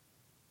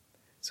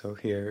So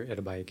here at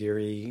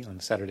Abhayagiri on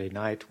Saturday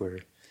night, we're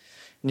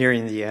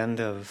nearing the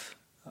end of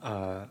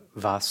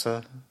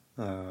Vasa,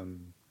 the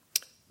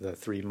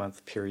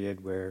 3-month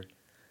period where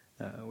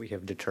we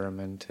have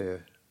determined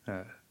to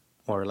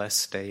more or less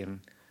stay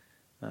in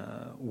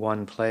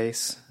one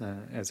place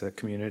as a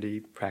community,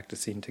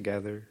 practicing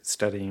together,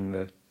 studying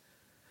the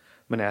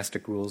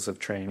monastic rules of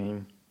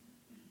training.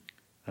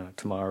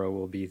 Tomorrow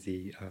will be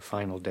the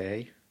final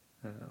day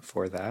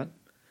for that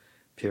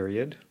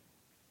period.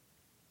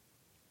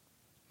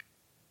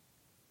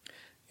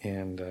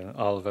 And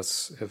all of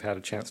us have had a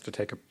chance to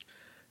take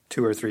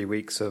 2 or 3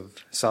 weeks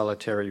of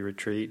solitary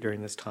retreat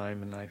during this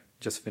time, and I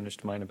just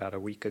finished mine about a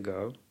week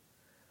ago.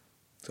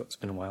 So it's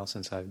been a while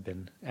since I've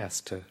been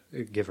asked to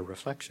give a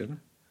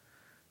reflection.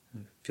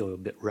 I feel a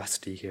bit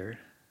rusty here.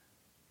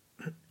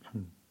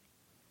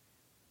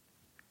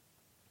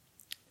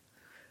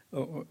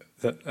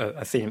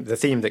 The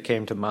theme that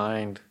came to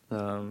mind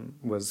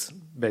was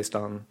based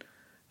on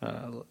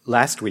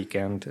last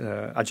weekend.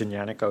 Ajahn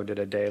Yaniko did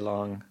a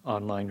day-long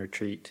online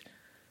retreat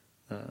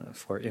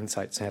for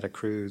Insight Santa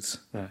Cruz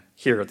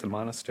here at the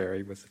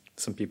monastery with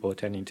some people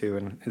attending too,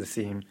 and the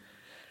theme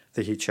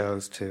that he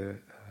chose to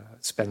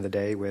spend the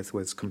day with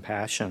was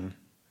compassion.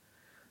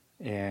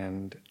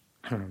 And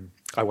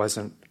I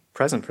wasn't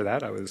present for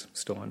that. I was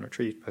still on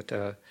retreat, but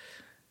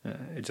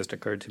it just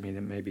occurred to me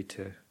that maybe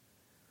to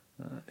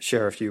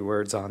share a few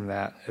words on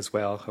that as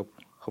well.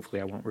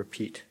 Hopefully I won't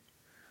repeat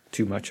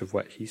too much of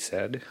what he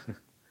said.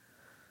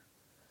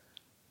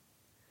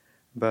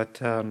 But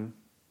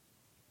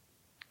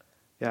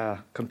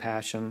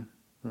compassion,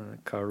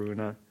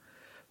 karuna,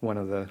 one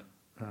of the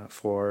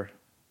 4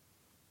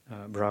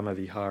 Brahma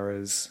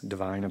Viharas,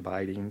 divine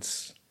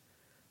abidings,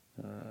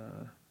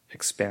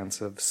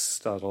 expansive,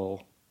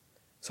 subtle,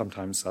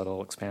 sometimes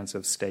subtle,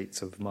 expansive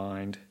states of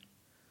mind.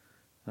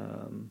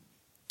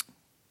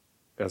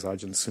 As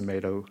Ajahn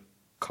Sumedho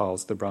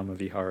calls the Brahma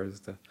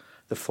Viharas,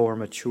 the 4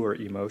 mature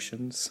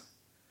emotions,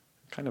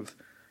 kind of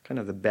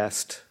the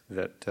best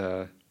that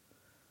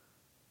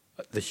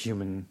the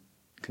human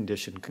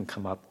condition can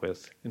come up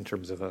with in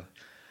terms of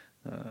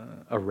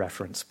a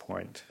reference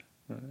point,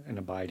 an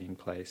abiding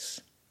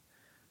place.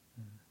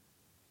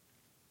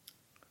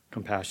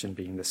 Compassion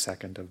being the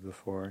second of the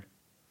 4.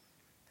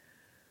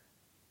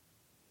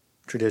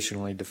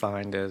 Traditionally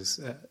defined as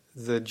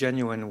the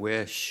genuine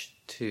wish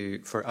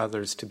for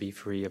others to be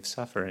free of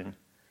suffering.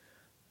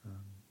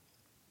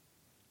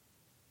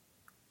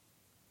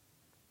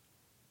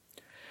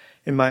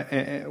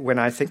 When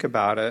I think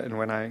about it, and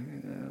when I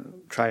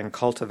try and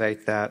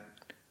cultivate that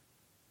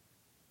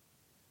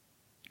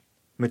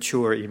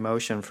mature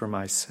emotion for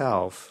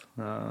myself,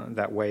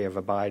 that way of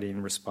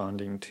abiding,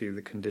 responding to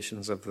the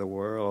conditions of the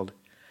world,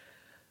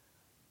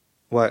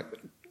 what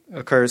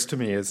occurs to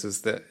me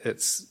is that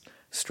it's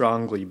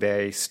strongly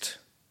based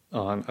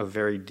on a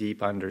very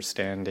deep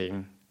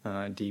understanding,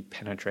 deep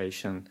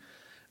penetration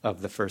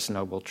of the First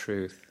Noble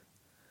Truth.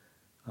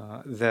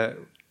 That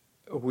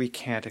we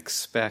can't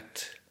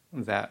expect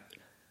that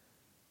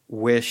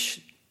wish,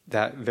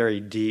 that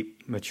very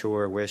deep,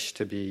 mature wish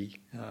to be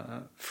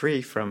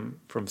free from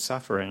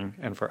suffering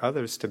and for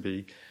others to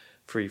be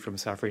free from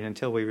suffering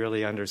until we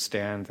really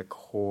understand the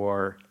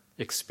core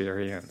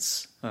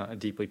experience,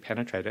 deeply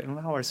penetrate it, and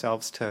allow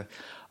ourselves to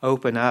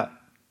open up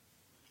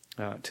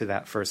to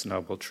that First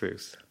Noble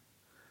Truth.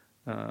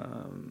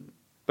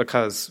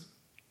 Because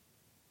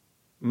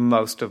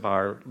most of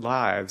our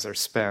lives are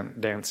spent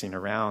dancing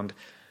around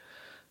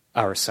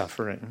our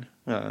suffering,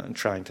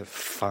 trying to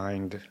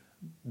find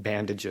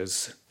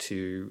bandages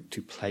to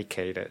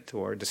placate it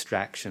or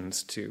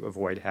distractions to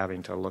avoid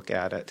having to look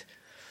at it.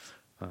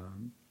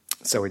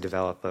 So we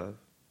develop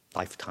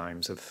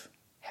lifetimes of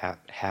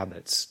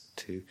habits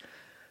to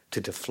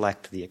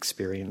deflect the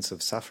experience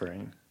of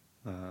suffering,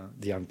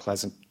 the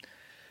unpleasant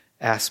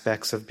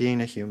aspects of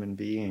being a human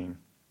being.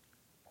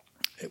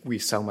 We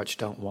so much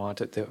don't want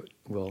it that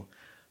we'll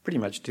pretty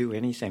much do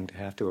anything to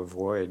have to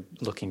avoid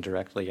looking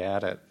directly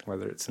at it,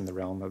 whether it's in the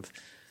realm of,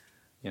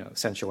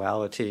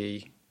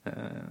 sensuality,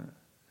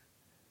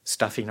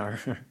 stuffing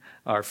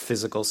our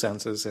physical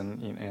senses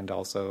and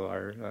also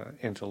our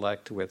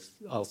intellect with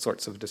all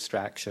sorts of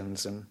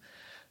distractions and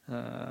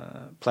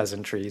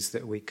pleasantries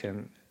that we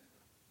can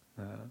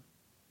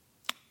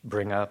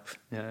bring up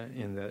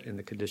in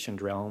the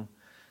conditioned realm.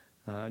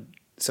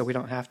 So we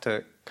don't have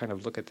to kind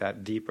of look at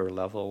that deeper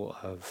level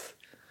of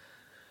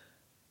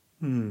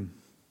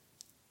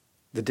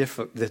the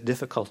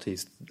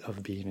difficulties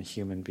of being a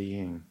human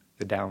being,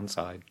 the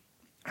downside,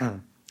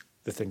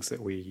 the things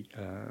that we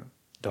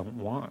don't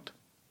want.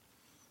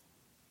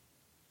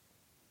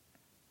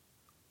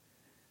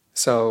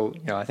 So,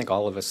 I think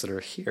all of us that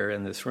are here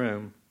in this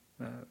room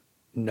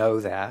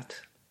know that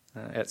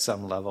at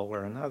some level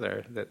or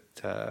another,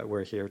 that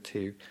we're here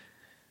to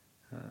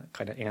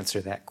kind of answer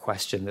that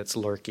question that's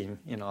lurking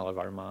in all of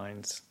our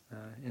minds,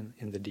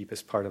 in the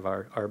deepest part of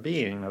our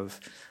being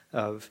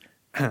of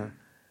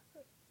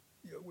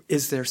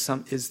is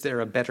there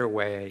a better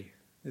way?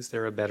 Is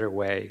there a better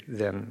way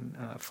than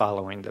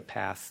following the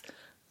path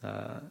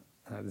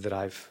that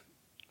I've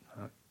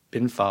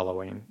been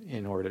following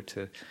in order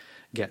to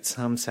get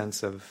some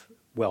sense of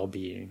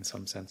well-being,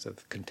 some sense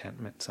of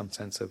contentment, some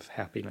sense of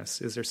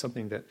happiness? Is there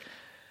something that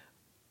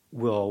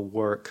will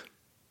work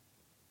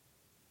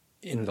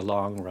in the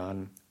long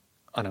run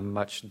on a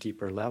much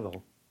deeper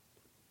level?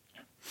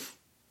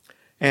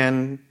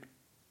 And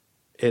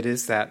it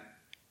is that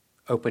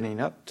opening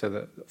up to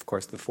of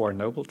course, the Four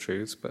Noble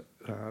Truths, but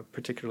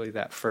particularly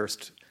that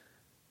first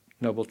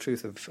noble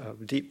truth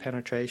of deep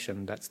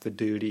penetration. That's the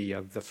duty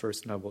of the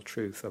first noble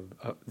truth of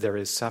there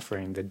is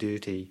suffering, the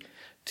duty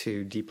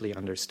to deeply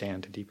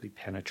understand, to deeply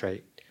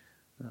penetrate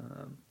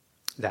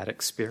that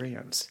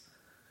experience.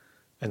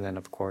 And then,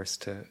 of course,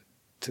 to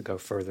go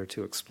further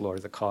to explore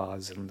the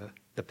cause and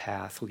the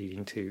path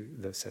leading to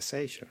the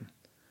cessation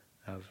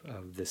of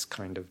this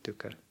kind of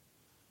dukkha.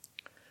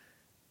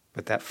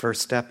 But that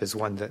first step is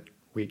one that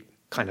we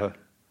kind of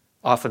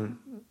often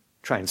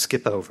try and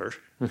skip over,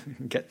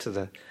 get to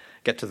the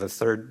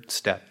third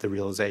step, the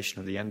realization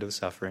of the end of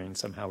suffering.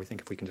 Somehow we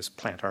think if we can just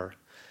plant our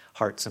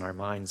hearts and our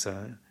minds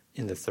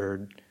in the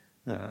third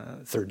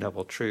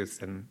noble truth,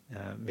 then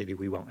maybe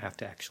we won't have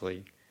to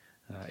actually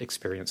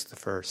experience the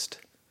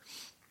first.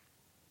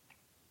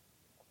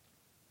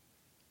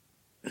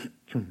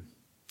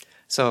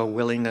 So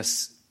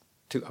willingness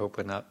to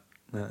open up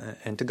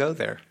and to go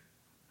there.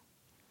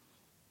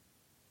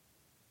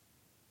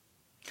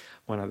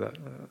 One of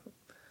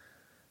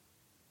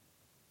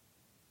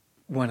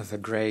the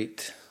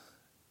great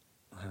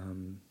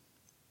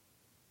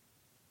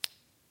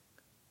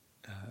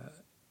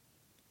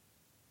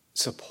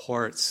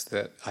supports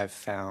that I've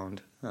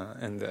found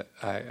and that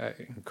I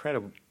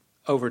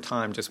over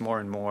time just more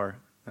and more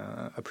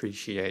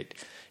appreciate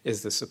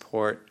is the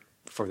support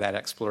for that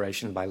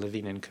exploration by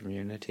living in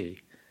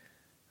community.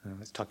 I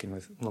was talking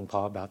with Luang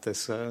Por about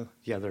this the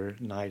other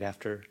night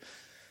after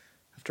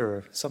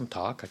some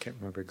talk. I can't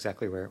remember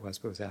exactly where it was,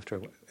 but it was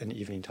after an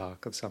evening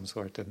talk of some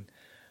sort, and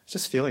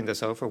just feeling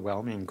this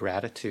overwhelming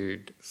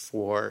gratitude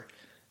for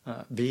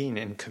being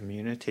in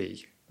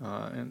community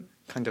and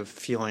kind of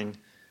feeling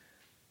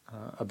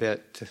a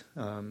bit,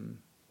 a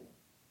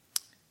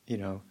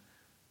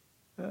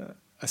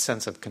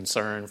sense of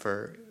concern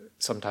for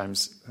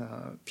sometimes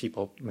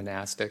people,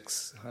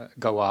 monastics,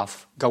 go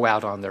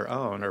out on their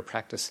own or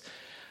practice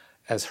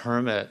as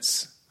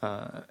hermits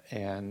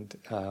and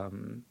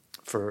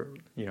for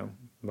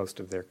most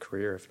of their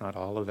career, if not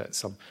all of it.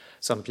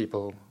 Some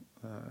people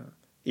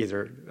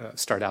either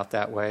start out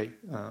that way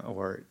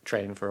or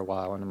train for a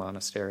while in a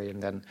monastery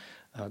and then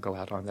go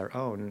out on their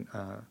own,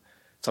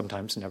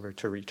 sometimes never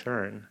to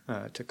return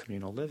to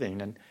communal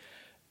living.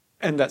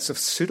 And that's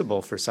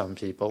suitable for some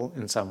people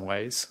in some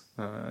ways.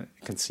 You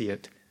can see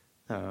it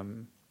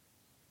can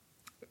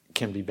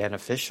be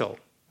beneficial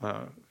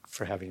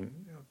for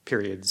having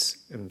periods,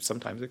 and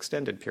sometimes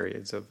extended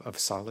periods, of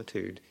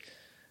solitude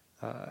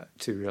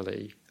to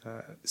really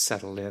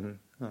settle in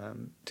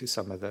to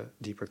some of the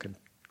deeper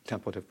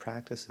contemplative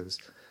practices.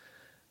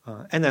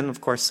 And then,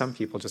 of course, some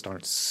people just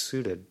aren't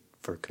suited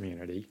for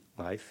community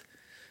life,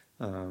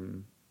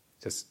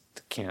 just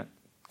can't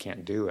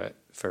do it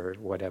for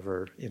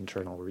whatever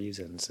internal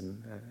reasons,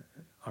 and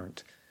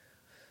aren't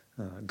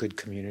good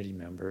community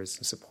members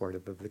and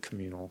supportive of the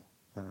communal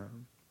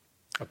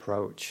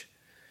approach,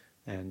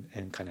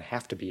 and kind of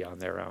have to be on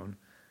their own.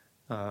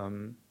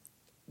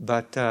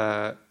 But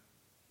I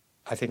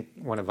think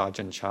one of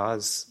Ajahn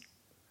Chah's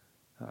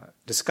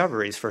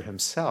discoveries for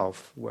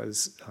himself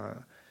was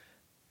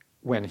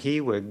when he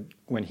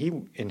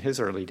in his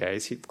early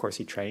days, of course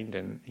he trained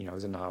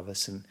as a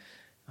novice and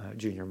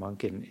junior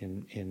monk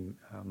in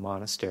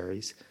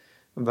monasteries,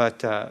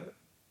 but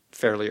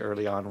fairly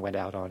early on went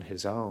out on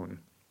his own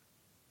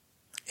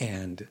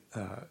and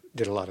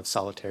did a lot of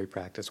solitary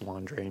practice,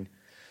 wandering,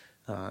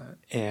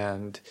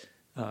 and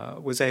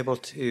was able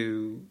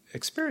to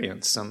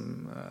experience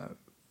some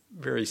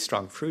very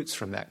strong fruits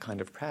from that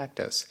kind of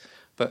practice.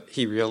 But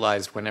he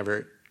realized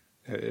whenever,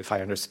 if I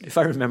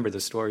remember the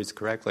stories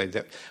correctly,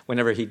 that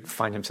whenever he'd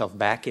find himself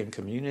back in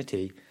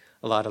community,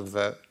 a lot of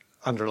the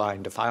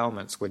underlying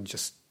defilements would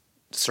just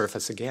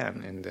surface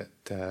again, and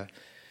that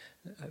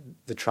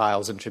the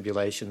trials and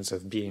tribulations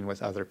of being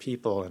with other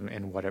people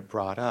and what it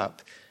brought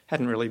up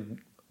hadn't really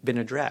been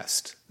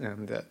addressed,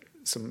 and that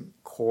some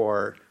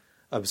core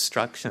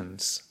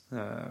obstructions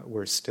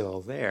were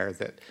still there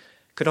that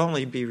could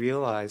only be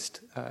realized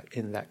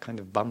in that kind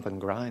of bump and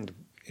grind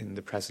in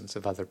the presence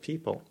of other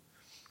people.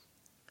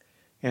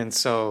 And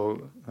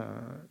so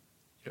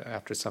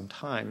after some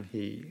time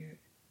he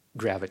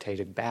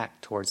gravitated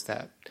back towards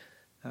that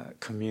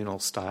communal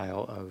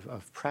style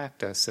of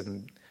practice,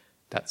 and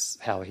that's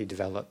how he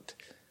developed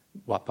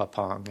Wat Pah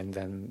Pong and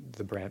then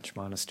the branch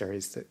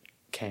monasteries that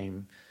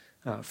came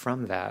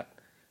from that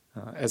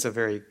as a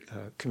very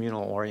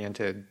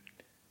communal-oriented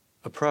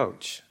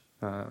approach,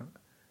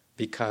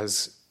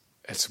 because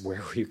it's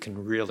where you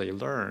can really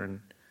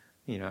learn,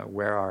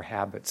 where our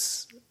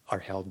habits are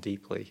held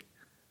deeply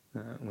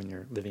when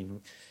you're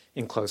living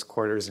in close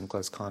quarters, in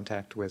close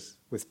contact with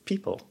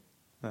people.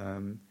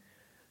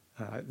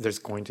 There's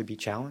going to be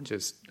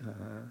challenges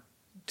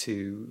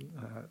to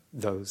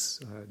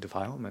those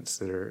defilements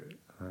that are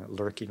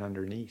lurking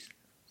underneath.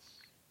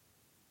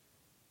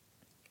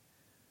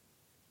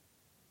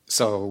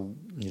 So,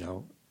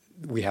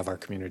 we have our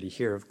community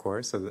here, of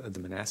course, the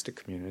monastic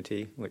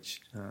community,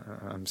 which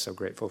I'm so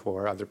grateful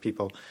for. Other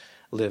people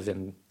live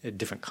in a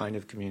different kind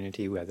of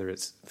community, whether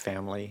it's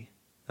family,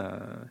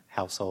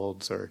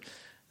 households, or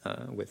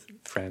with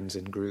friends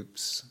in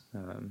groups.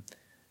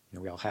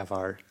 We all have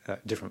our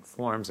different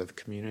forms of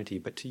community,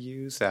 but to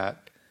use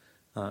that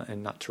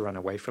and not to run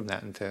away from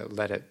that and to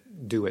let it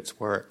do its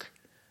work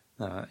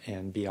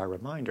and be our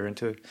reminder, and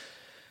to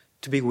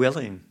be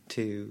willing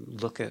to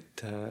look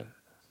at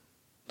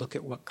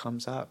what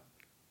comes up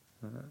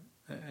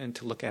and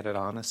to look at it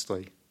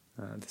honestly.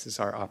 This is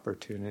our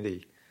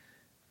opportunity.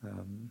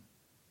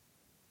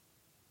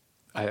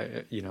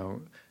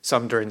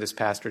 Some during this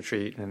past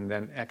retreat, and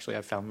then actually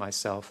I found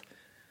myself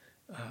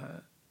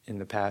in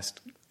the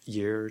past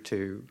year or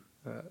two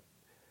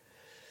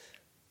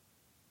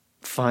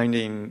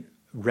finding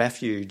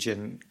refuge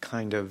in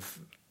kind of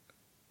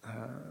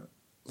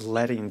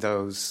letting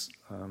those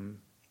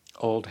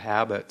old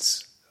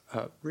habits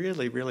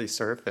really, really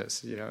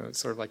surface. It's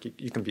sort of like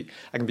I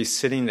can be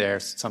sitting there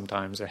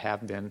sometimes, or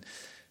have been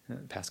the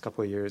past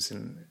couple of years,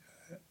 and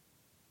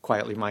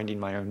quietly minding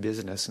my own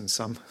business, and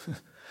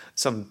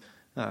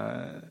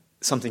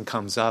something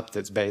comes up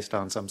that's based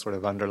on some sort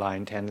of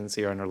underlying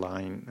tendency or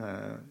underlying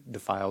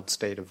defiled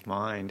state of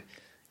mind,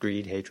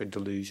 greed, hatred,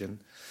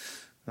 delusion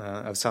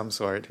of some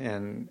sort,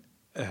 and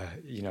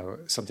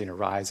something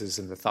arises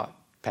in the thought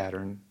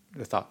pattern,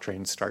 the thought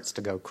train starts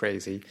to go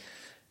crazy,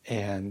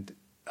 and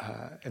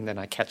then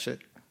I catch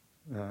it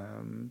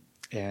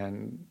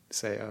and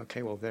say,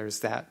 okay, well, there's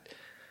that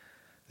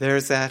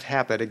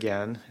habit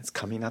again. It's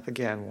coming up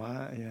again.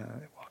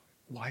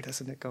 Why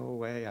doesn't it go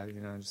away?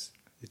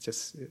 It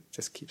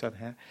just keeps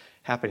on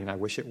happening. I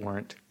wish it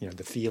weren't.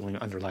 The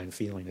underlying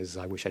feeling is,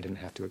 I wish I didn't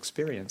have to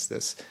experience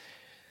this.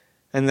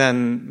 And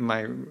then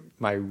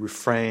my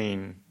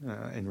refrain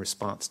in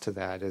response to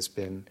that has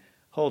been,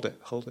 hold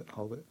it,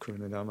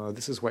 Karuna Dhammo.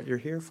 This is what you're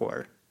here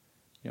for.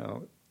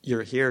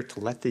 You're here to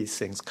let these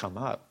things come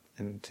up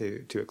and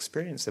to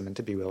experience them and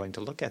to be willing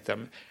to look at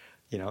them.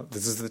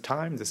 This is the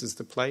time, this is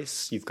the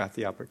place, you've got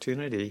the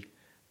opportunity.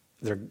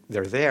 They're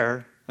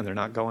there and they're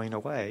not going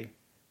away.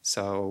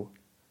 So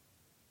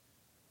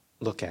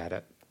look at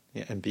it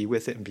and be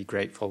with it and be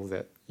grateful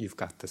that you've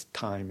got the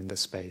time and the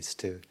space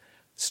to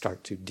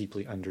start to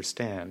deeply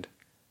understand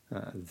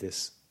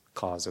this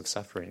cause of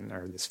suffering,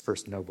 or this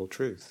first noble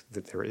truth,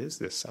 that there is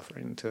this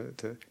suffering,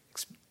 to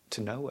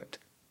know it.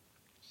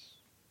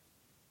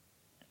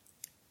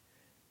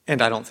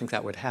 And I don't think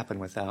that would happen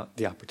without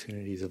the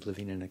opportunities of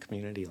living in a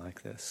community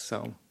like this.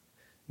 So,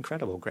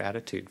 incredible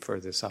gratitude for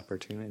this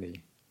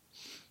opportunity.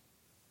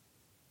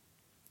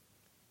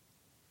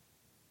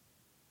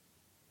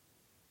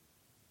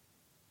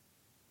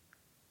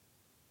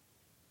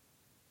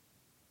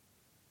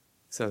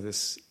 So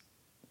this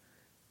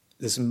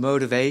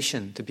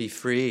motivation to be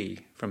free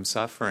from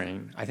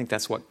suffering, I think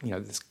that's what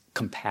this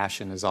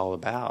compassion is all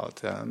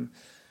about.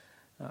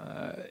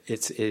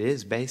 It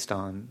is based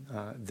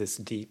on this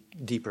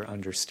deeper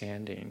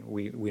understanding.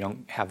 We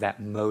don't have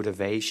that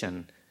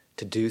motivation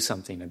to do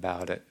something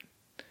about it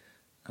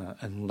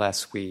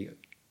unless we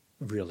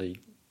really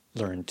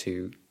learn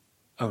to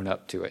own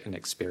up to it and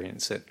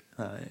experience it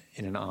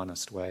in an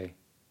honest way.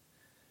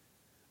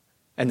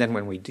 And then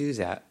when we do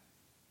that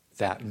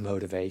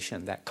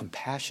motivation, that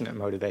compassionate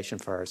motivation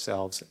for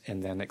ourselves,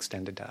 and then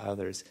extended to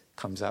others,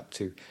 comes up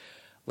to,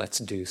 let's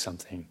do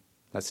something.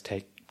 Let's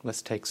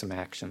take some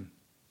action.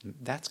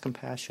 That's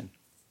compassion.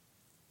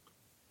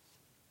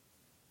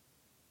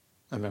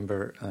 I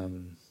remember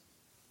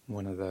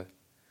one of the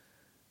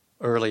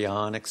early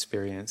on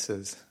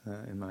experiences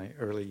in my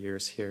early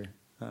years here,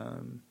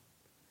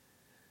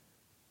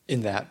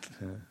 in that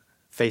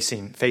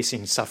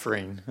facing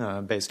suffering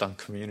based on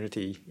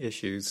community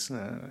issues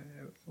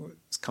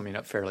was coming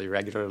up fairly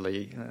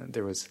regularly.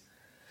 There was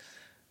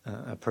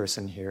a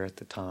person here at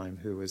the time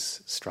who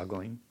was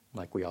struggling,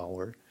 like we all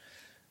were,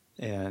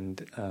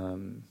 and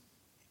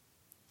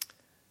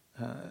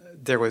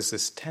there was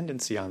this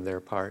tendency on their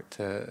part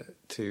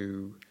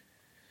to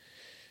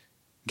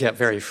get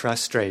very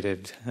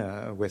frustrated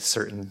with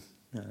certain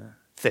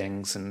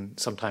things, and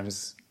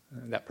sometimes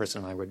that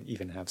person and I would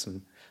even have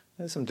some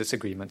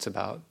disagreements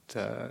about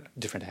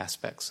different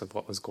aspects of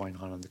what was going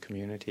on in the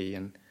community,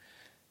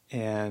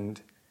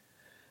 and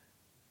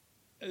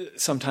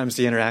sometimes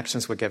the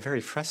interactions would get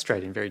very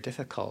frustrating, very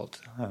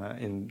difficult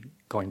in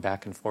going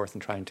back and forth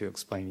and trying to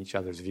explain each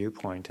other's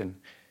viewpoint, and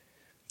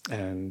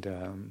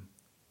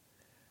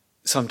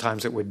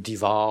sometimes it would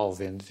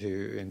devolve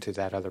into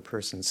that other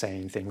person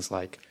saying things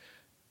like,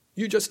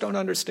 "You just don't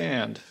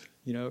understand.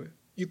 You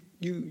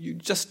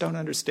just don't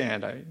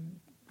understand. I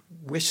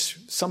wish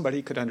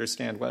somebody could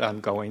understand what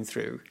I'm going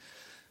through."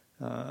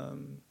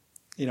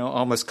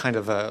 Almost kind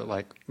of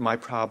like, my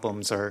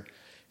problems are,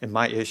 and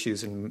my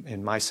issues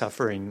and my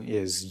suffering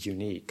is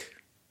unique,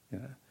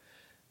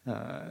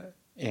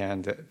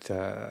 and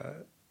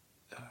that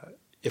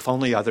if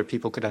only other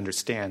people could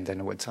understand, then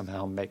it would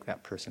somehow make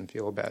that person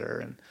feel better.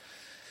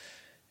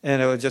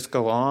 And it would just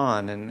go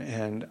on,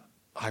 and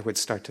I would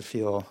start to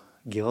feel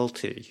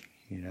guilty,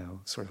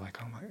 sort of like,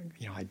 oh my,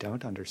 I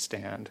don't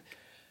understand.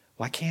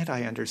 Why can't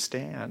I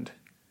understand?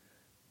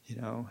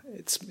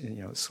 It's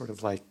sort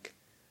of like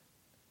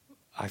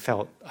I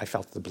felt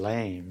the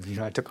blame.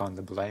 I took on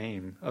the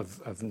blame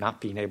of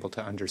not being able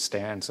to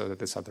understand so that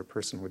this other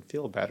person would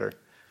feel better.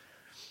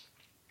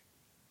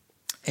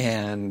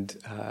 And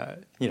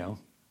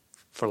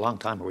for a long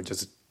time it would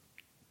just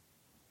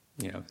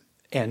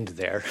end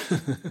there,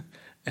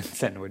 and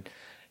then it would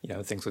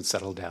things would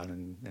settle down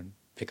and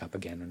pick up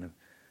again in a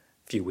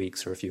few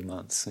weeks or a few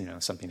months.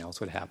 Something else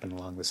would happen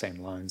along the same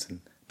lines,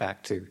 and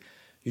back to,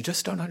 you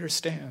just don't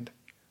understand.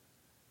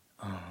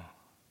 Oh.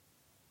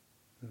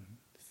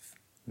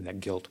 And that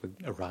guilt would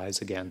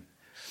arise again.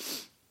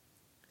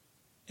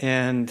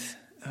 And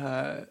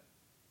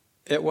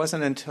it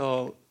wasn't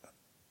until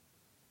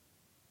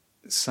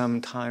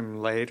some time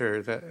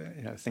later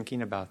that,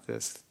 thinking about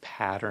this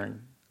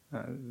pattern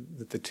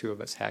that the two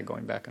of us had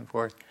going back and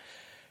forth,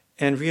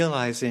 and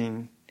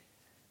realizing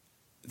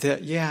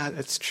that,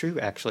 it's true,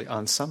 actually,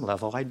 on some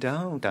level, I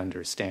don't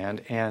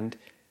understand, and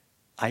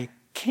I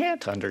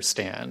can't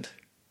understand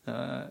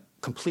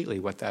completely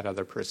what that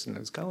other person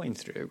is going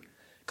through,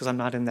 because I'm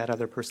not in that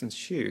other person's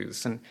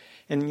shoes. And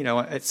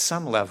at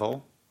some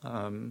level,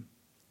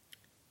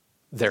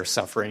 their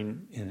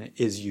suffering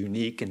is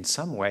unique in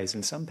some ways,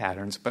 in some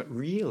patterns, but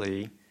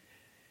really,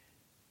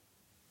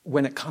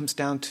 when it comes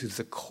down to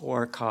the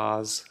core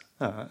cause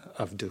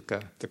of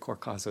dukkha, the core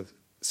cause of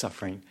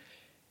suffering,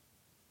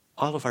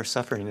 all of our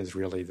suffering is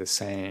really the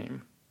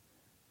same.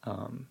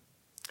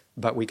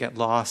 But we get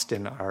lost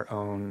in our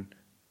own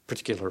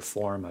particular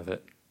form of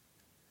it.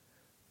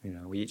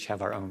 We each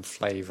have our own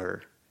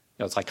flavor.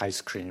 It's like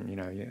ice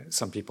cream.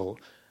 Some people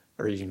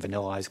are eating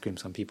vanilla ice cream.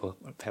 Some people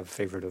have a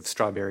favorite of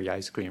strawberry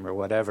ice cream or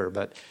whatever.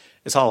 But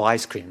it's all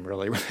ice cream,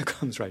 really, when it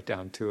comes right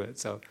down to it.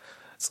 So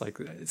it's like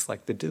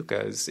the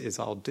dukkha is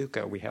all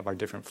dukkha. We have our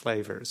different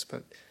flavors,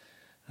 but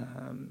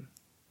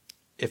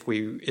if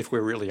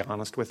we're really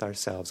honest with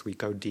ourselves, we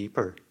go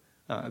deeper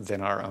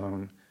than our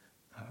own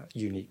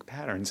unique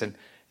patterns,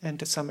 and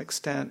to some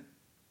extent,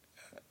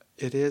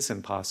 it is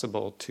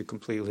impossible to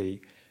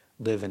completely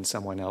live in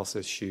someone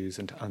else's shoes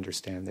and to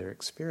understand their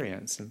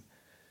experience.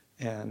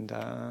 And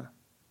I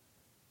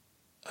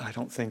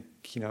don't think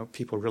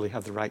people really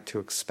have the right to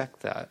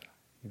expect that.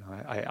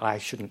 I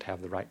shouldn't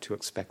have the right to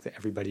expect that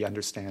everybody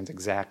understands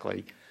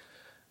exactly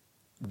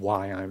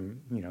why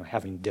I'm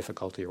having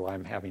difficulty, or why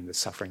I'm having the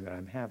suffering that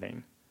I'm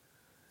having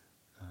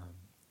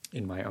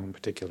in my own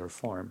particular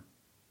form.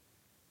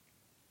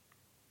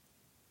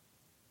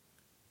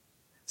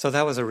 So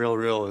that was a real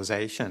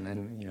realization,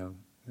 and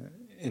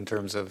in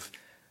terms of,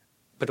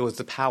 but it was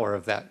the power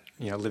of that,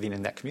 living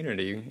in that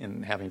community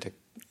and having to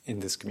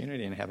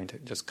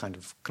just kind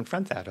of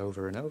confront that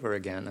over and over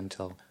again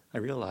until I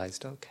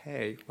realized,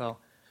 okay,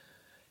 well,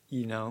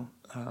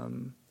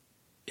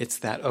 it's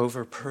that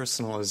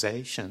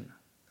over-personalization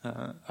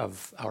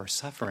of our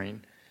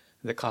suffering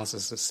that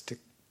causes us to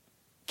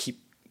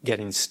keep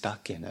getting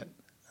stuck in it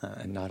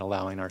and not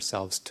allowing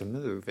ourselves to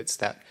move. It's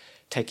that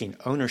taking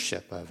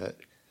ownership of it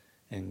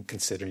and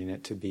considering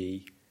it to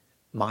be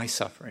my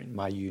suffering,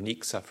 my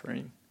unique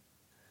suffering,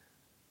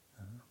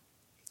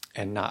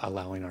 and not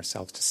allowing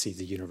ourselves to see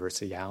the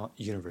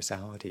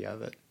universality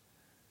of it.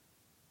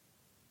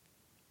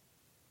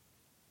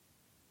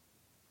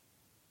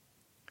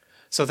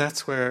 So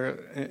that's where,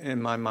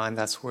 in my mind,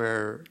 that's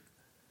where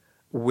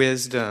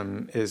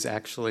wisdom is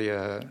actually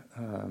a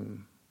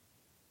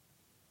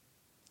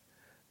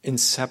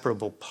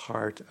inseparable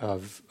part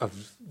of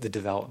the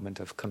development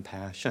of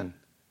compassion.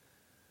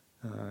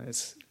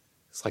 It's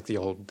like the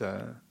old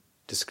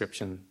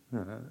description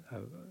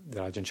that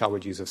Ajahn Chah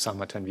would use of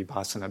samatha and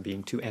vipassana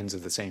being two ends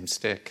of the same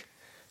stick.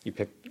 You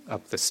pick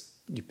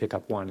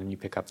up one and you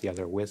pick up the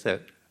other with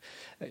it.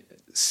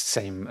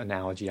 Same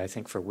analogy, I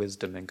think, for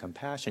wisdom and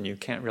compassion. You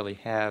can't really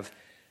have,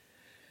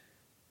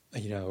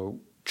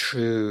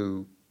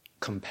 true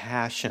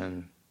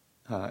compassion,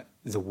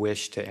 the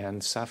wish to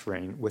end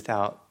suffering,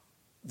 without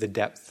the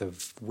depth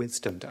of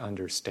wisdom to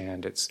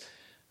understand its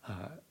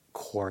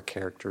core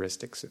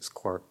characteristics, its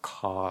core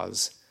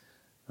cause,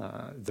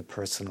 the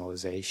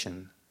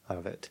personalization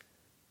of it,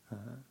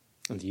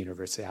 and the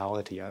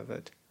universality of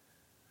it.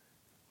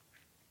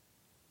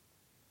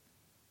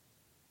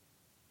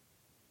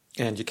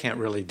 And you can't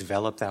really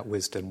develop that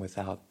wisdom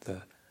without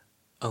the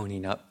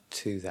owning up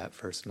to that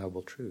first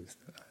noble truth,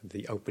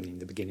 the opening,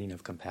 the beginning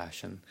of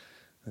compassion,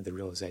 the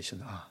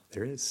realization,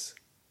 there is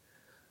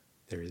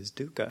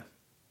dukkha.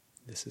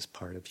 This is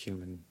part of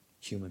human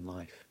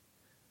life.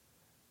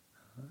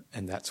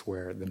 And that's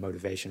where the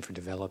motivation for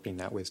developing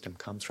that wisdom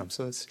comes from.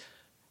 So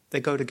they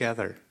go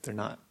together. They're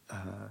not,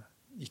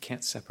 you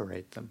can't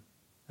separate them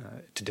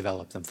to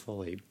develop them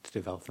fully, to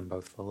develop them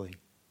both fully.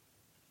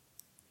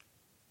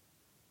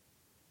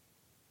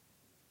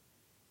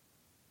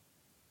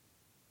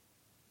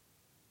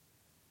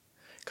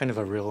 Kind of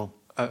a real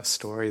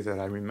story that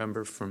I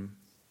remember from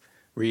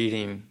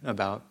reading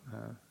about,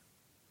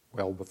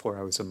 well before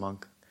I was a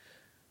monk,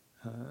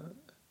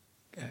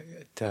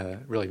 it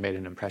really made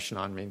an impression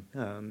on me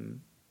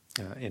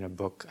in a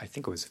book. I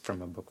think it was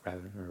from a book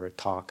rather than a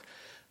talk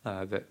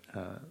that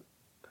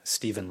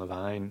Stephen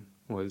Levine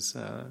was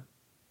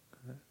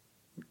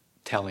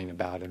telling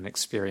about an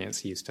experience.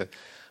 He used to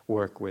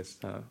work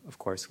with, of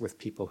course, with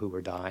people who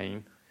were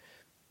dying,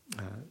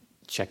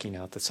 checking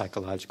out the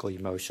psychological,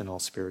 emotional,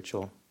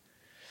 spiritual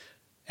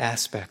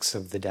aspects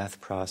of the death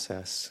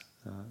process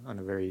on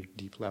a very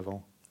deep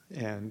level,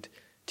 and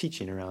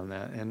teaching around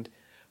that. And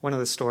one of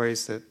the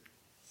stories that,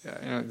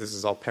 this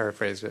is all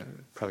paraphrased,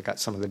 probably got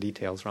some of the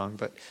details wrong,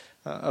 but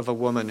of a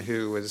woman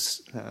who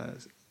was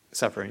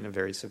suffering a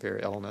very severe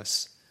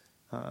illness,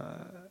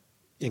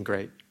 in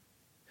great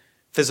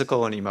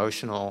physical and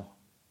emotional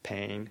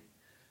pain,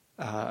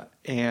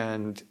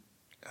 and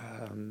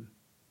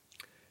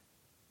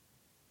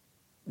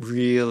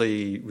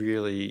really,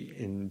 really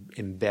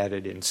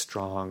embedded in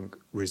strong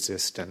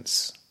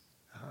resistance,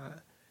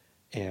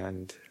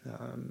 and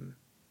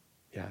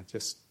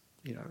just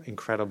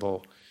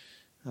incredible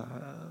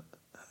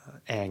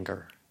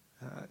anger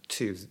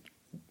to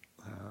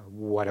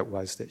what it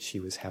was that she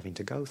was having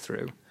to go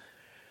through.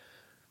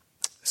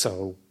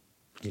 So,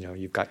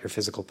 you've got your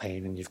physical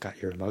pain and you've got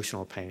your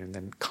emotional pain, and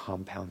then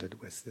compounded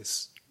with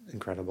this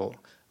incredible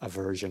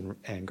aversion,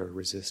 anger,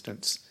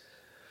 resistance,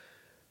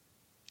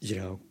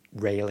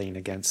 railing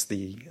against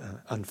the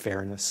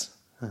unfairness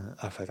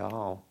of it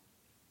all.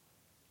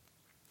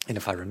 And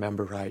if I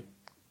remember right,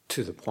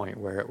 to the point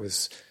where it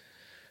was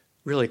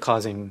really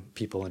causing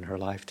people in her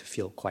life to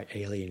feel quite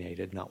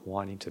alienated, not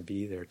wanting to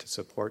be there to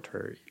support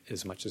her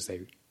as much as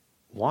they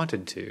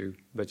wanted to,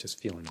 but just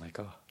feeling like,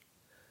 oh,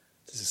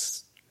 this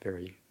is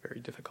very,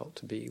 very difficult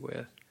to be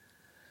with.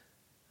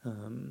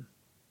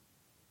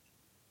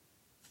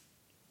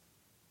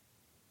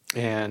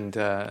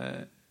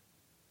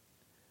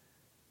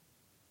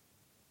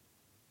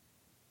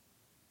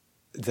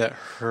 That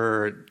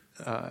her,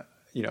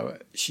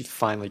 she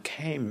finally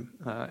came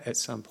at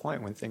some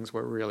point when things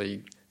were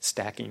really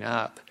stacking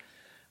up,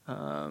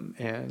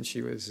 and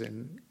she was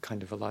in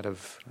kind of a lot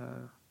of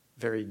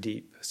very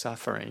deep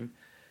suffering.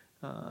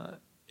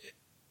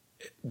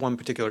 One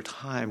particular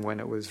time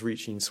when it was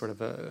reaching sort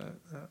of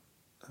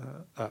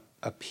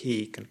a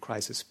peak and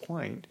crisis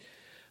point,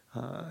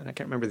 and I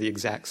can't remember the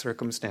exact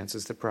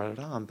circumstances that brought it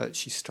on, but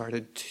she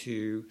started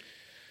to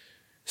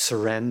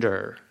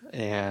surrender,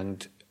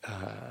 and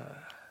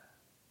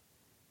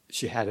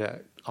she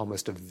had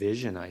almost a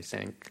vision, I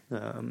think,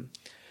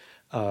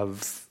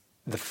 of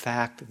the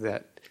fact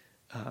that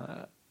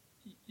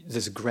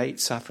this great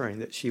suffering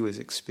that she was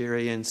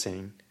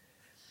experiencing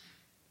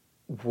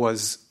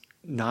was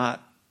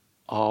not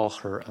all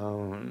her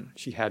own.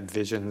 She had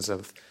visions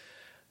of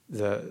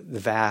the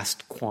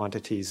vast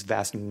quantities,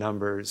 vast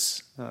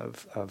numbers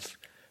of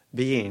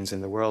beings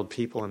in the world,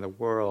 people in the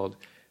world,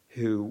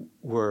 who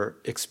were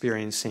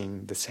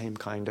experiencing the same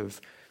kind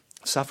of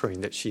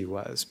suffering that she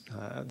was.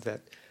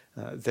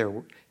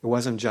 It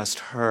wasn't just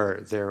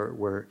her. There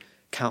were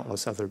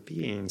countless other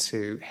beings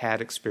who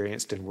had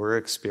experienced and were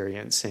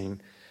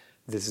experiencing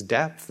this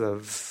depth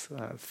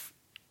of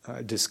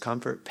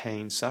discomfort,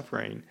 pain,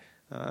 suffering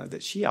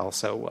that she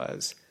also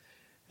was.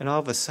 And all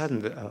of a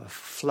sudden, a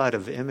flood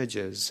of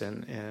images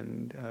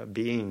and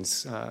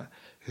beings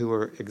who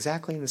were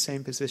exactly in the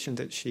same position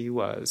that she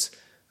was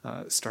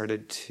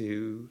started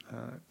to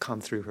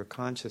come through her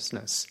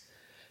consciousness.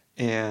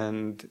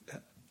 And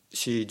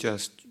she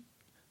just,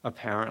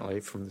 apparently,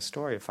 from the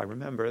story, if I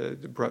remember,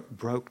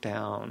 broke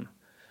down.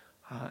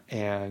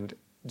 And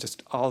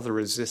just all the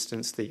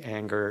resistance, the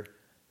anger,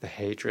 the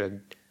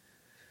hatred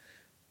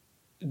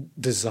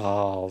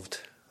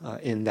dissolved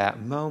in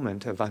that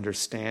moment of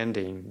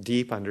understanding,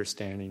 deep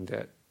understanding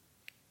that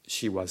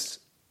she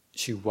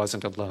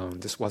wasn't alone.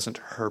 This wasn't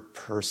her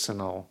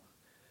personal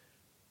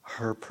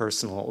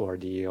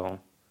ordeal,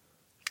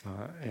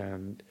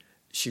 and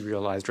she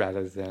realized,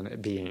 rather than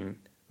it being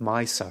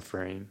my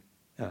suffering,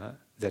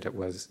 that it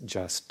was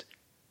just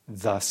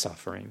the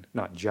suffering,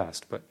 not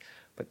just, but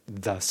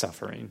the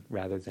suffering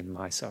rather than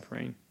my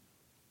suffering.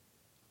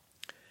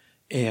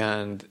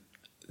 And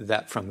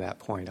that from that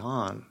point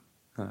on,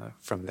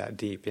 from that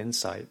deep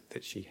insight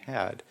that she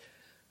had,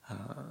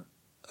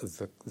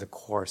 the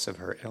course of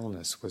her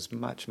illness was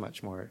much,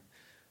 much more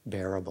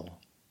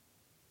bearable.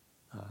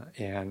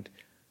 And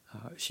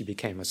she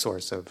became a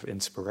source of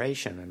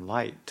inspiration and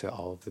light to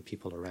all of the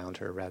people around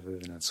her rather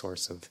than a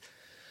source of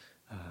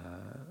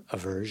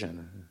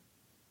aversion.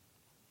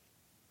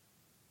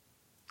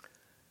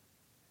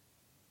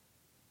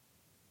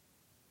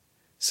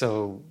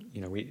 So,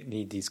 we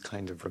need these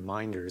kind of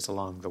reminders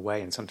along the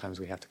way, and sometimes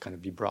we have to kind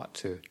of be brought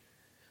to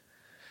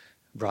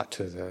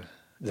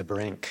the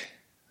brink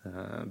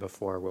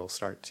before we'll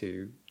start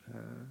to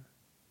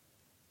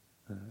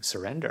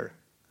surrender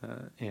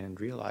and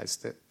realize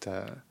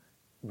that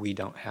we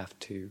don't have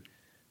to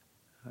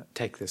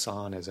take this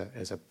on as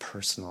a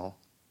personal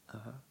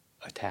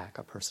attack,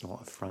 a personal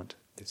affront,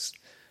 this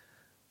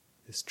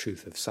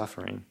truth of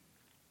suffering.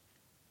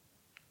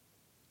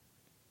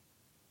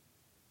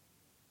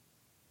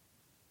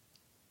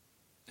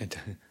 It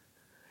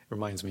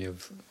reminds me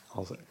of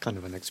also kind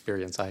of an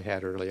experience I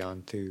had early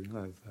on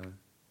too.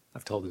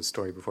 I've told this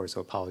story before,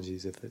 so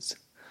apologies if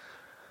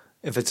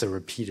it's a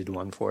repeated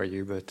one for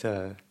you. But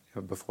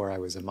before I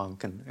was a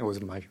monk, and it was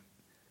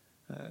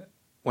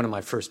one of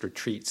my first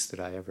retreats that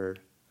I ever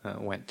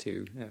went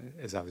to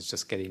as I was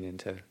just getting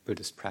into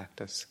Buddhist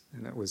practice,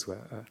 and it was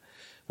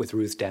with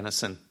Ruth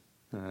Denison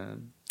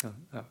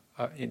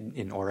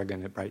in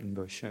Oregon at Brighton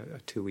Bush, a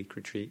 2-week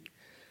retreat.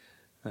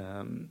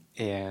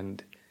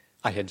 And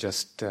I had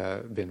just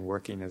been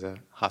working as a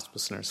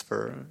hospice nurse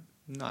for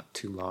not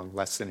too long,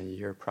 less than a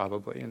year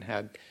probably, and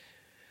had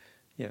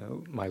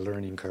my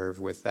learning curve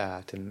with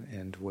that,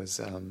 and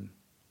was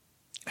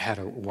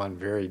had one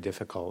very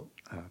difficult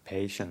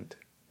patient.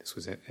 This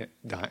was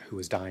who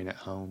was dying at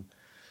home.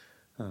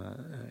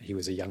 He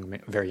was a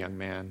very young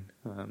man,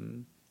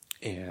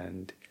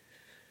 and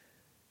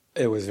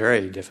it was a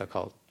very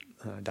difficult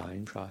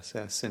dying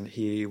process, and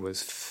he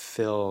was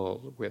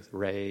filled with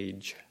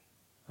rage,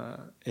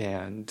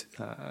 and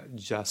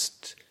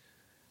just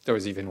there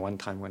was even one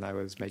time when I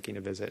was making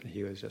a visit, and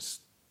he was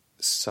just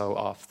so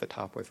off the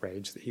top with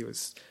rage that he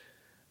was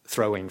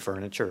throwing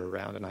furniture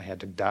around, and I had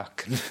to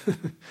duck.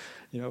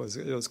 It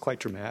was quite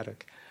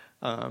dramatic,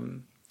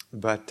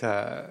 but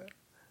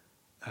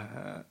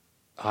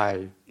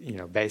I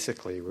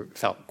basically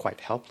felt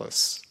quite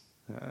helpless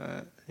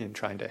in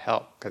trying to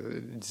help, because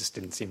it just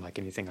didn't seem like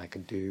anything I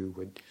could do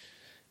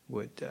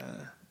would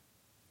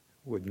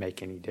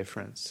make any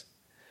difference.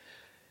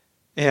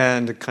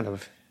 And kind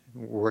of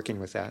working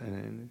with that,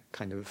 and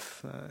kind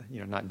of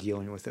not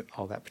dealing with it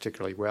all that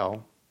particularly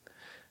well,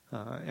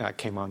 I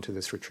came onto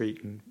this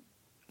retreat, and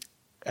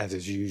as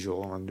is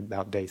usual on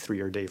about day 3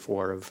 or day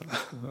 4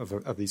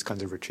 of these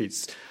kinds of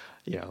retreats,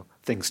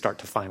 things start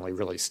to finally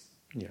really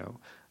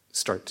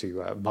start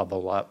to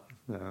bubble up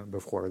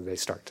before they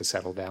start to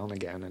settle down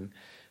again,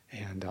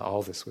 and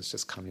all this was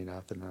just coming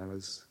up, and I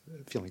was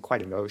feeling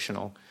quite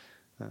emotional,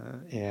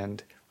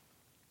 and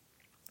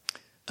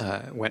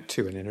went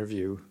to an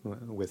interview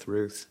with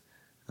Ruth,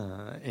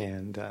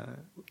 and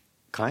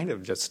kind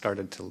of just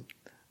started to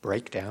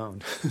break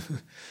down,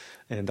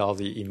 and all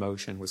the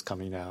emotion was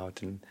coming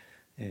out, and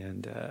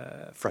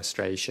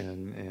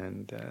frustration,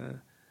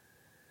 and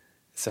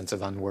sense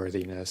of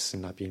unworthiness,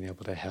 and not being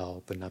able to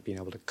help, and not being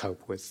able to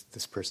cope with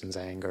this person's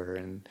anger,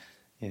 and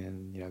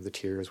the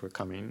tears were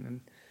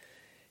coming,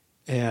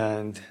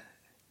 and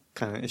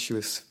kind of she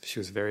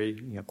was very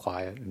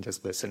quiet and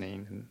just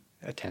listening and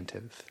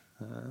attentive,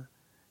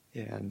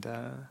 and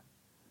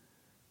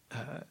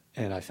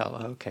I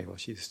felt, okay, well,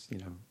 she's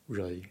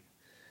really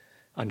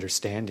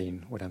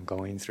understanding what I'm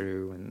going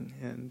through,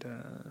 and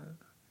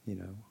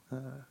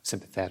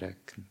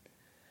sympathetic,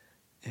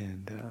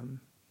 and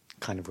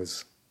kind of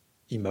was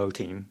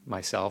emoting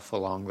myself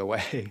along the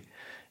way,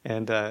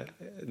 and then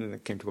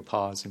it came to a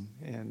pause,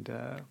 and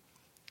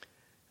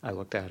I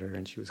looked at her,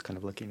 and she was kind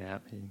of looking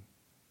at me,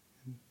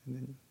 and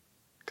then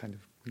kind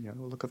of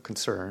a look of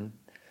concern,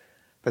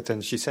 but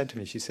then she said to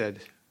me,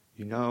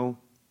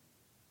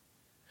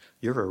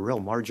 you're a real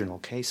marginal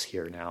case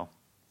here now.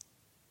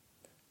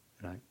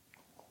 And I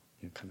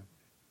kind of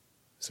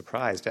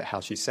surprised at how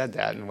she said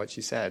that and what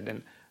she said,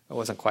 and I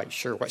wasn't quite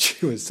sure what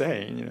she was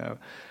saying,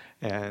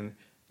 and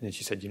then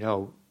she said,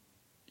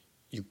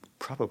 you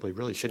probably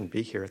really shouldn't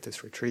be here at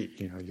this retreat.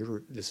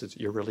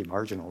 You're really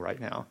marginal right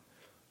now.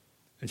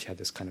 And she had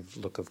this kind of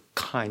look of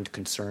kind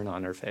concern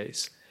on her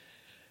face.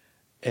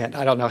 And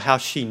I don't know how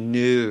she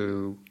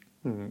knew,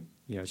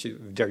 she's a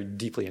very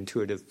deeply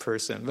intuitive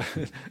person,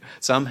 but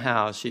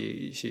somehow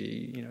she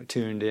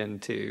tuned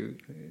into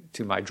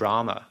my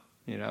drama,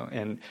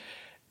 and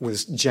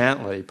was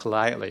gently,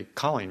 politely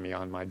calling me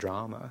on my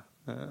drama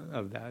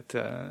of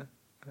that,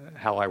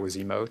 how I was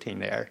emoting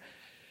there.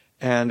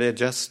 And it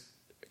just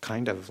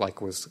kind of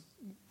like was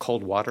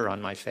cold water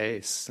on my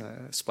face,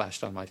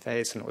 splashed on my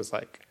face, and it was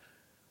like,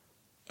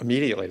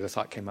 immediately the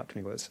thought came up to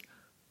me was,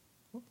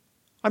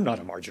 I'm not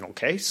a marginal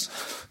case.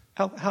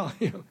 How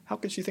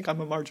could she think I'm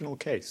a marginal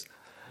case?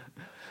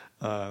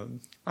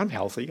 I'm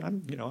healthy.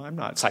 I'm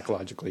not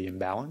psychologically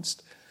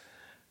imbalanced.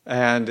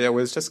 And it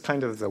was just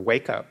kind of the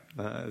wake up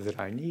that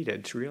I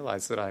needed to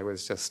realize that I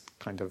was just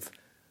kind of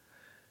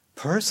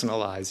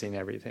personalizing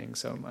everything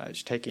so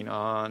much, taking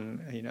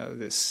on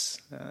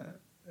this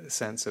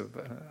sense of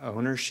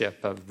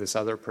ownership of this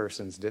other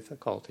person's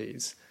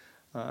difficulties,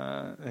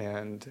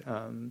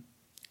 and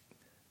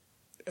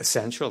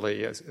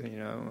essentially,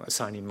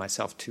 assigning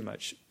myself too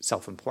much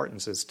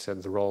self-importance as to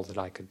the role that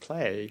I could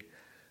play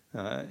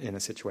in a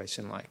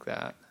situation like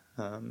that.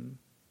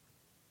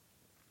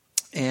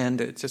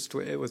 And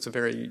it was a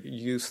very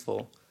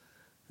useful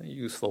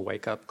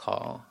wake-up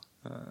call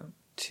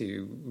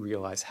to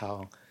realize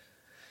how,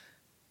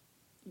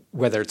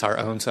 whether it's our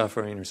own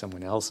suffering or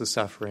someone else's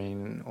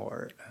suffering,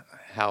 or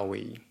how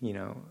we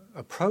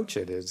approach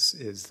it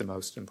is the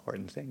most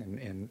important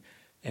thing,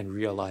 and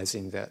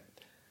realizing that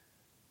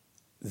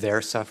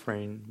their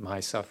suffering, my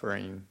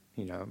suffering,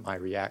 my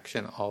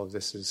reaction, all of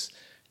this is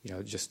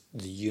just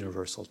the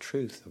universal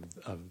truth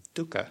of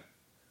dukkha.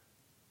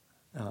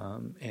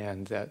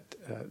 and that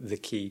the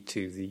key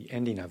to the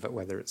ending of it,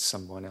 whether it's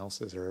someone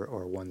else's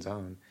or one's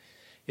own,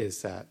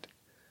 is that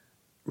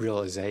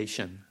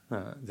realization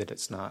that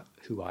it's not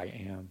who I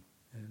am,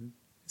 and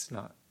it's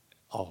not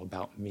all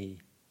about me.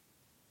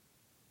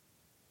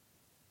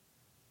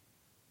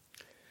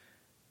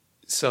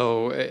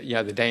 So,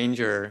 the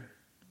danger,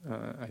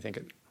 I think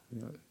it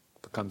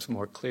becomes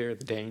more clear,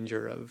 the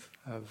danger of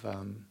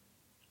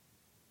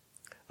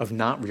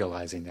not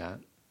realizing that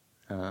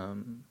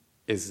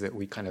is that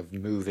we kind of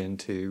move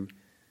into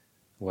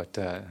what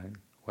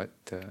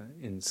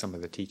in some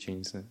of the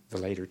teachings, the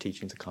later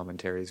teachings, the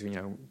commentaries,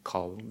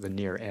 call the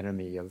near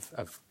enemy of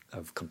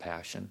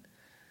compassion.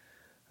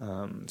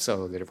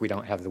 So that if we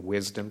don't have the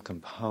wisdom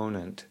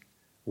component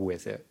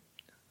with it,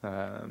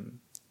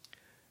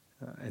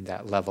 and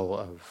that level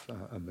of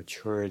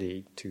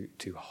maturity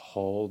to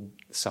hold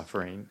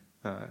suffering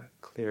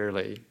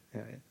clearly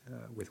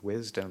with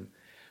wisdom,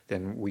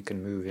 then we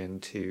can move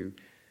into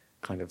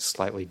kind of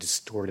slightly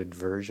distorted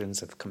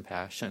versions of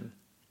compassion.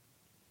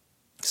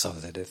 So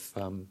that if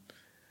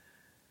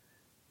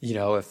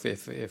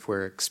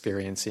we're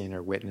experiencing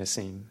or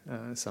witnessing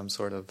some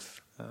sort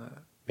of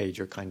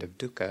major kind of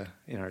dukkha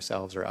in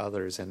ourselves or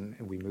others, and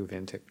we move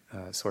into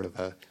sort of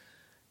a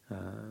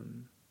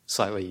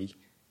slightly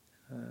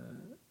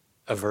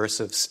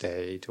aversive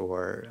state,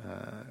 or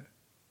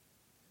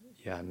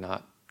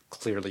not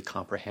clearly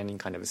comprehending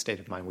kind of a state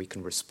of mind, we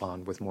can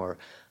respond with more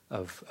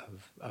of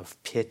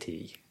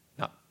pity,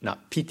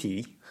 not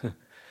pity,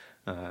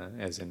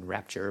 as in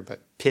rapture,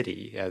 but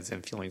pity, as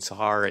in feeling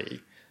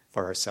sorry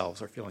for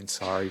ourselves or feeling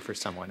sorry for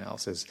someone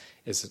else, is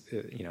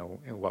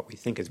what we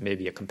think is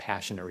maybe a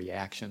compassionate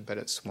reaction, but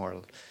it's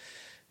more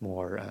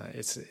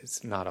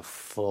it's not a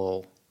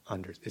full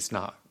it's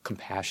not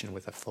compassion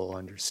with a full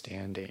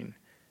understanding.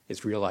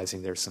 It's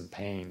realizing there's some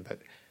pain,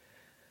 but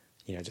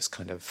just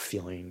kind of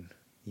feeling,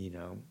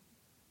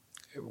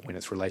 when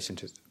it's relation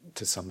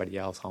to somebody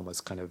else,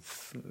 almost kind of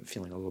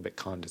feeling a little bit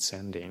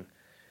condescending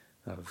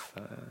of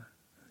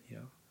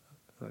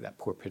that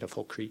poor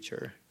pitiful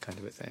creature kind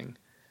of a thing,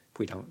 if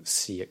we don't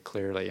see it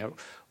clearly.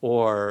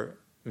 Or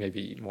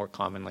maybe more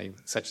commonly,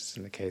 such as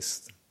in the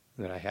case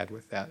that I had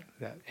with that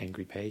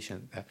angry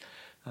patient, that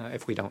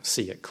if we don't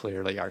see it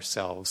clearly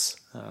ourselves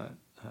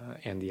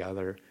and the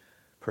other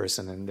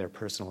person and their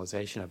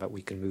personalization of it,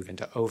 we can move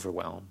into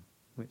overwhelm,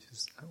 which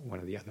is one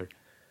of the other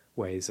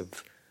ways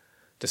of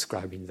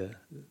describing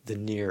the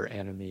near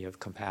enemy of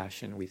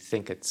compassion. We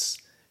think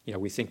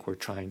we think we're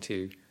trying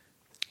to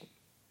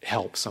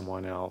help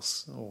someone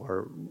else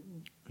or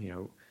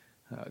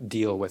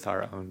deal with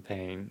our own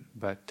pain,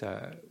 but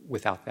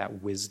without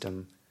that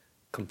wisdom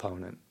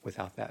component,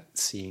 without that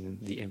seeing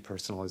the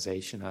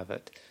impersonalization of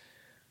it,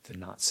 the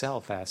not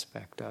self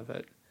aspect of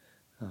it,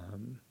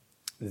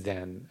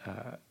 then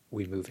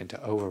we move into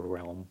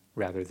overwhelm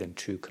rather than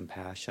true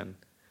compassion.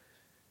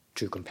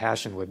 True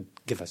compassion would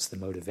give us the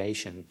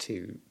motivation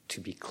to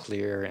be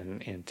clear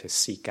and to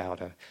seek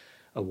out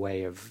a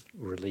way of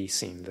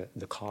releasing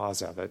the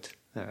cause of it,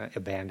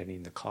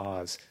 abandoning the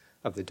cause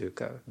of the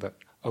dukkha. But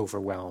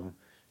overwhelm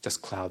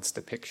just clouds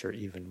the picture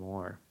even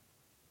more.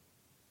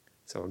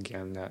 So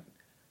again, that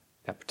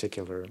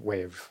particular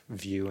way of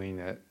viewing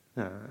it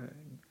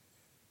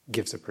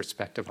gives a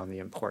perspective on the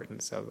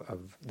importance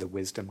of the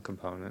wisdom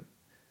component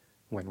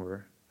when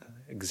we're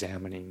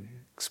examining,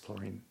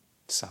 exploring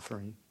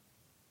suffering.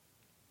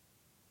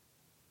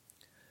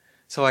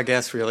 So I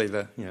guess really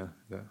the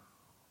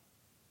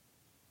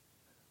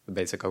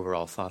basic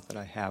overall thought that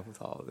I have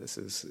with all of this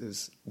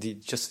is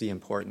just the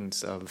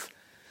importance of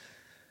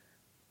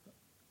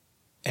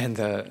and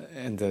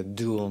the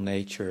dual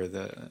nature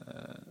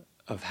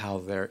of how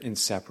they're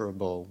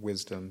inseparable: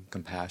 wisdom,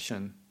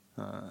 compassion,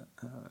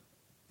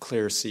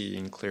 clear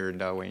seeing, clear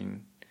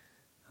knowing,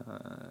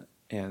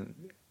 and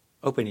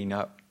opening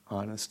up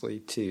honestly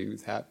to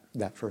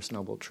that First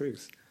Noble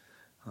Truth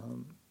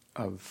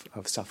of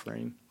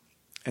suffering.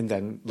 And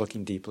then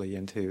looking deeply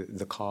into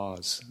the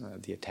cause,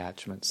 the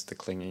attachments, the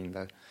clinging,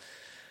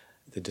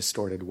 the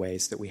distorted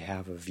ways that we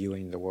have of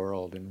viewing the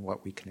world and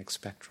what we can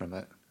expect from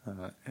it,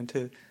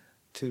 and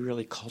to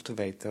really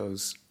cultivate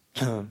those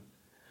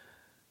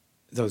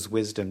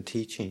wisdom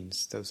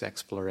teachings, those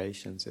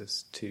explorations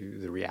as to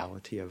the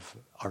reality of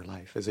our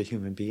life as a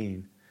human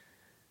being,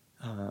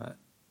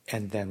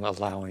 and then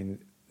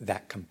allowing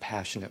that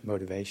compassionate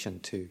motivation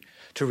to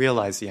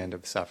realize the end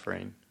of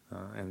suffering,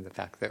 and the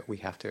fact that we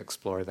have to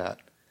explore that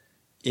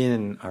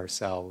in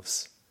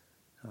ourselves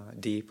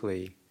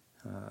deeply,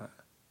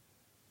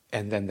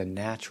 and then the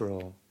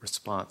natural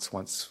response,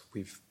 once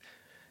we've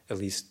at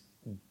least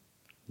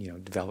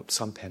developed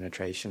some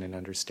penetration and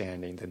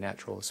understanding, the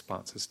natural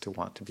response is to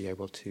want to be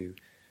able to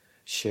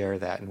share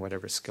that in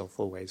whatever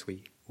skillful ways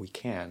we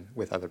can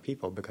with other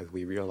people, because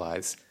we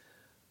realize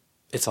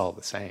it's all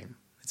the same.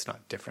 It's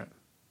not different.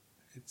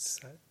 It's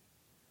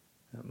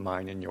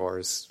mine and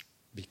yours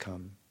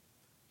become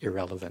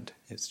irrelevant.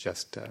 It's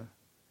just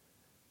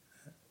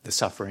the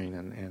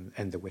suffering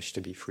and the wish to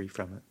be free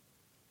from it.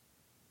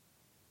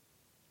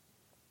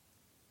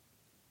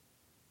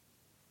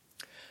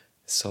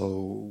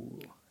 So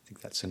I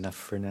think that's enough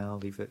for now.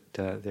 Leave it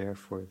there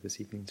for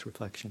this evening's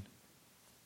reflection.